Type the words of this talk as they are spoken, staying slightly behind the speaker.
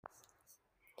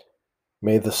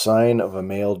May the sign of a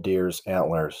male deer's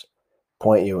antlers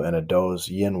point you in a doe's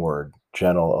yinward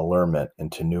gentle allurement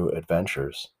into new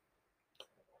adventures.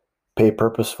 Pay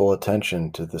purposeful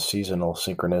attention to the seasonal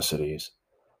synchronicities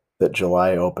that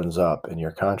July opens up in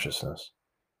your consciousness.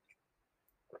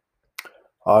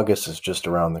 August is just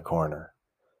around the corner.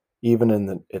 Even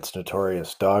in its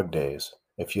notorious dog days,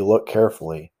 if you look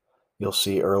carefully, you'll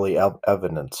see early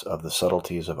evidence of the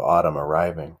subtleties of autumn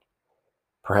arriving.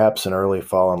 Perhaps an early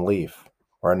fallen leaf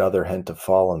or another hint of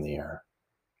fall in the air.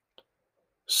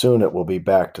 Soon it will be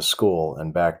back to school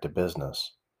and back to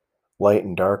business. Light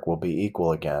and dark will be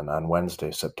equal again on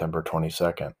Wednesday, September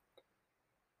 22nd.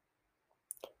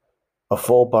 A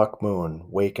full buck moon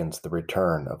wakens the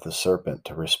return of the serpent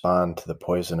to respond to the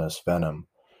poisonous venom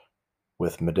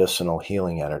with medicinal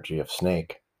healing energy of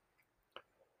snake.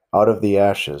 Out of the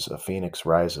ashes, a phoenix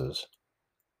rises.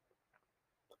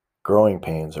 Growing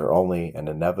pains are only an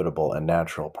inevitable and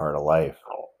natural part of life,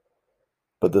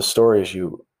 but the stories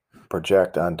you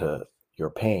project onto your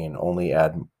pain only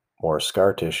add more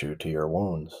scar tissue to your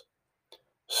wounds.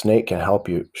 Snake can help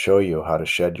you show you how to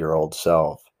shed your old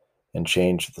self and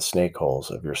change the snake holes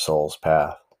of your soul's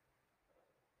path.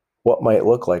 What might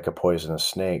look like a poisonous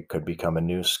snake could become a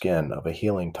new skin of a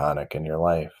healing tonic in your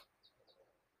life.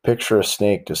 Picture a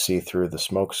snake to see through the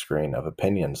smokescreen of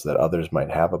opinions that others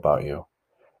might have about you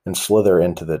and slither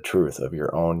into the truth of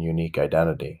your own unique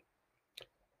identity.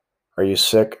 Are you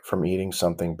sick from eating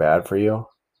something bad for you?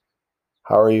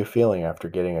 How are you feeling after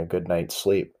getting a good night's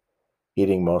sleep,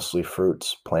 eating mostly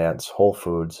fruits, plants, whole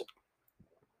foods,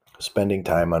 spending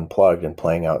time unplugged and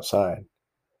playing outside?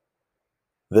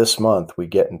 This month, we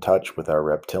get in touch with our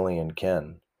reptilian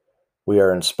kin. We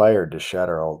are inspired to shed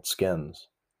our old skins.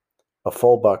 A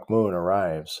full buck moon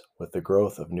arrives with the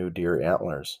growth of new deer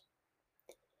antlers,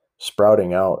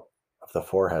 sprouting out of the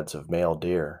foreheads of male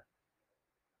deer.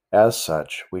 As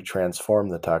such, we transform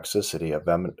the toxicity of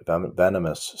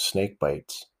venomous snake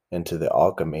bites into the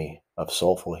alchemy of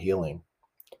soulful healing.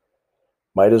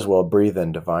 Might as well breathe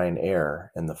in divine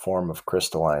air in the form of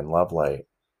crystalline love light,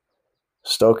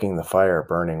 stoking the fire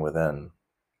burning within.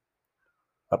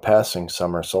 A passing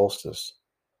summer solstice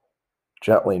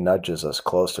gently nudges us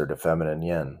closer to feminine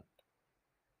yin.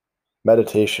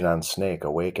 Meditation on snake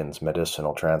awakens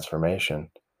medicinal transformation.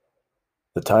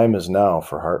 The time is now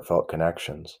for heartfelt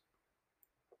connections.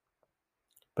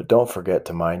 But don't forget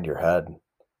to mind your head.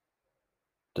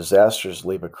 Disasters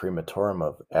leave a crematorium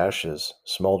of ashes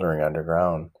smoldering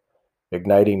underground,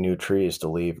 igniting new trees to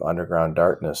leave underground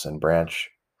darkness and branch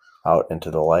out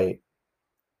into the light.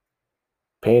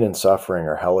 Pain and suffering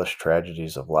are hellish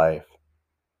tragedies of life.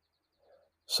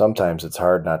 Sometimes it's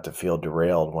hard not to feel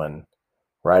derailed when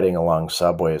riding along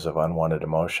subways of unwanted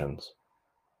emotions.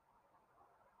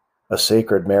 A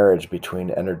sacred marriage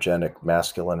between energetic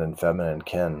masculine and feminine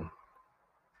kin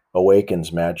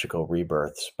awakens magical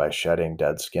rebirths by shedding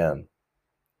dead skin.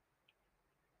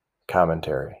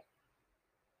 Commentary.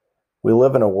 We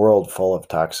live in a world full of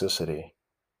toxicity.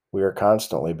 We are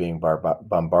constantly being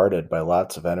bombarded by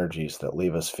lots of energies that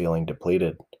leave us feeling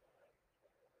depleted.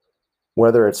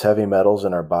 Whether it's heavy metals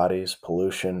in our bodies,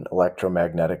 pollution,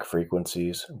 electromagnetic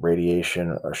frequencies,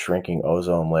 radiation, or shrinking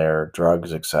ozone layer,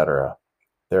 drugs, etc.,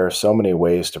 there are so many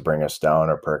ways to bring us down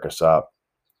or perk us up.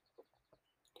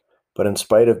 But in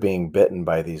spite of being bitten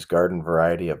by these garden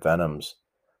variety of venoms,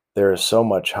 there is so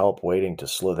much help waiting to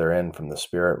slither in from the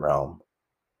spirit realm.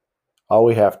 All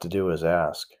we have to do is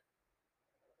ask.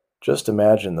 Just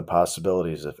imagine the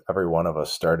possibilities if every one of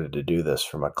us started to do this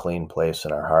from a clean place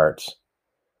in our hearts,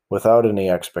 without any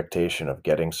expectation of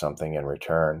getting something in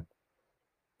return.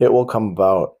 It will come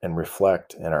about and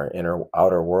reflect in our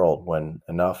outer world when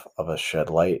enough of us shed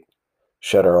light,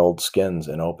 shed our old skins,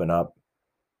 and open up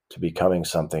to becoming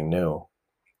something new.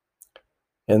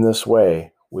 In this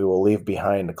way, we will leave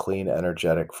behind a clean,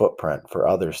 energetic footprint for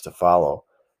others to follow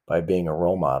by being a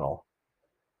role model.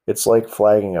 It's like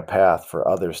flagging a path for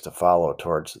others to follow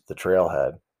towards the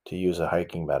trailhead, to use a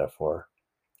hiking metaphor.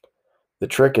 The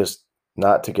trick is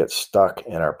not to get stuck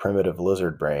in our primitive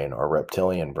lizard brain or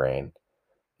reptilian brain.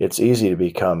 It's easy to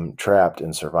become trapped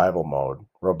in survival mode,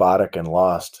 robotic and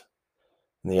lost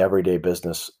in the everyday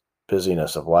busyness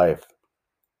of life.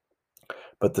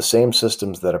 But the same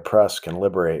systems that oppress can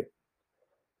liberate.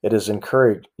 It is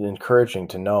encouraging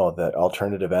to know that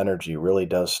alternative energy really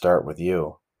does start with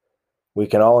you. We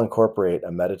can all incorporate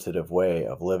a meditative way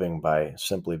of living by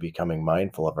simply becoming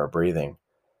mindful of our breathing,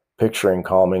 picturing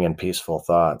calming and peaceful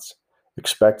thoughts,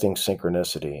 expecting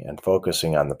synchronicity, and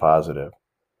focusing on the positive.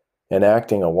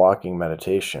 Enacting a walking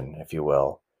meditation, if you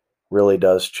will, really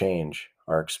does change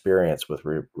our experience with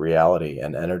reality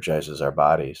and energizes our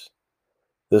bodies.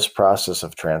 This process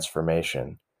of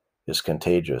transformation is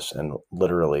contagious and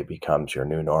literally becomes your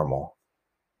new normal.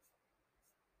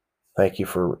 Thank you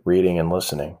for reading and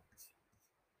listening.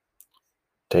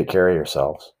 Take care of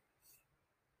yourselves.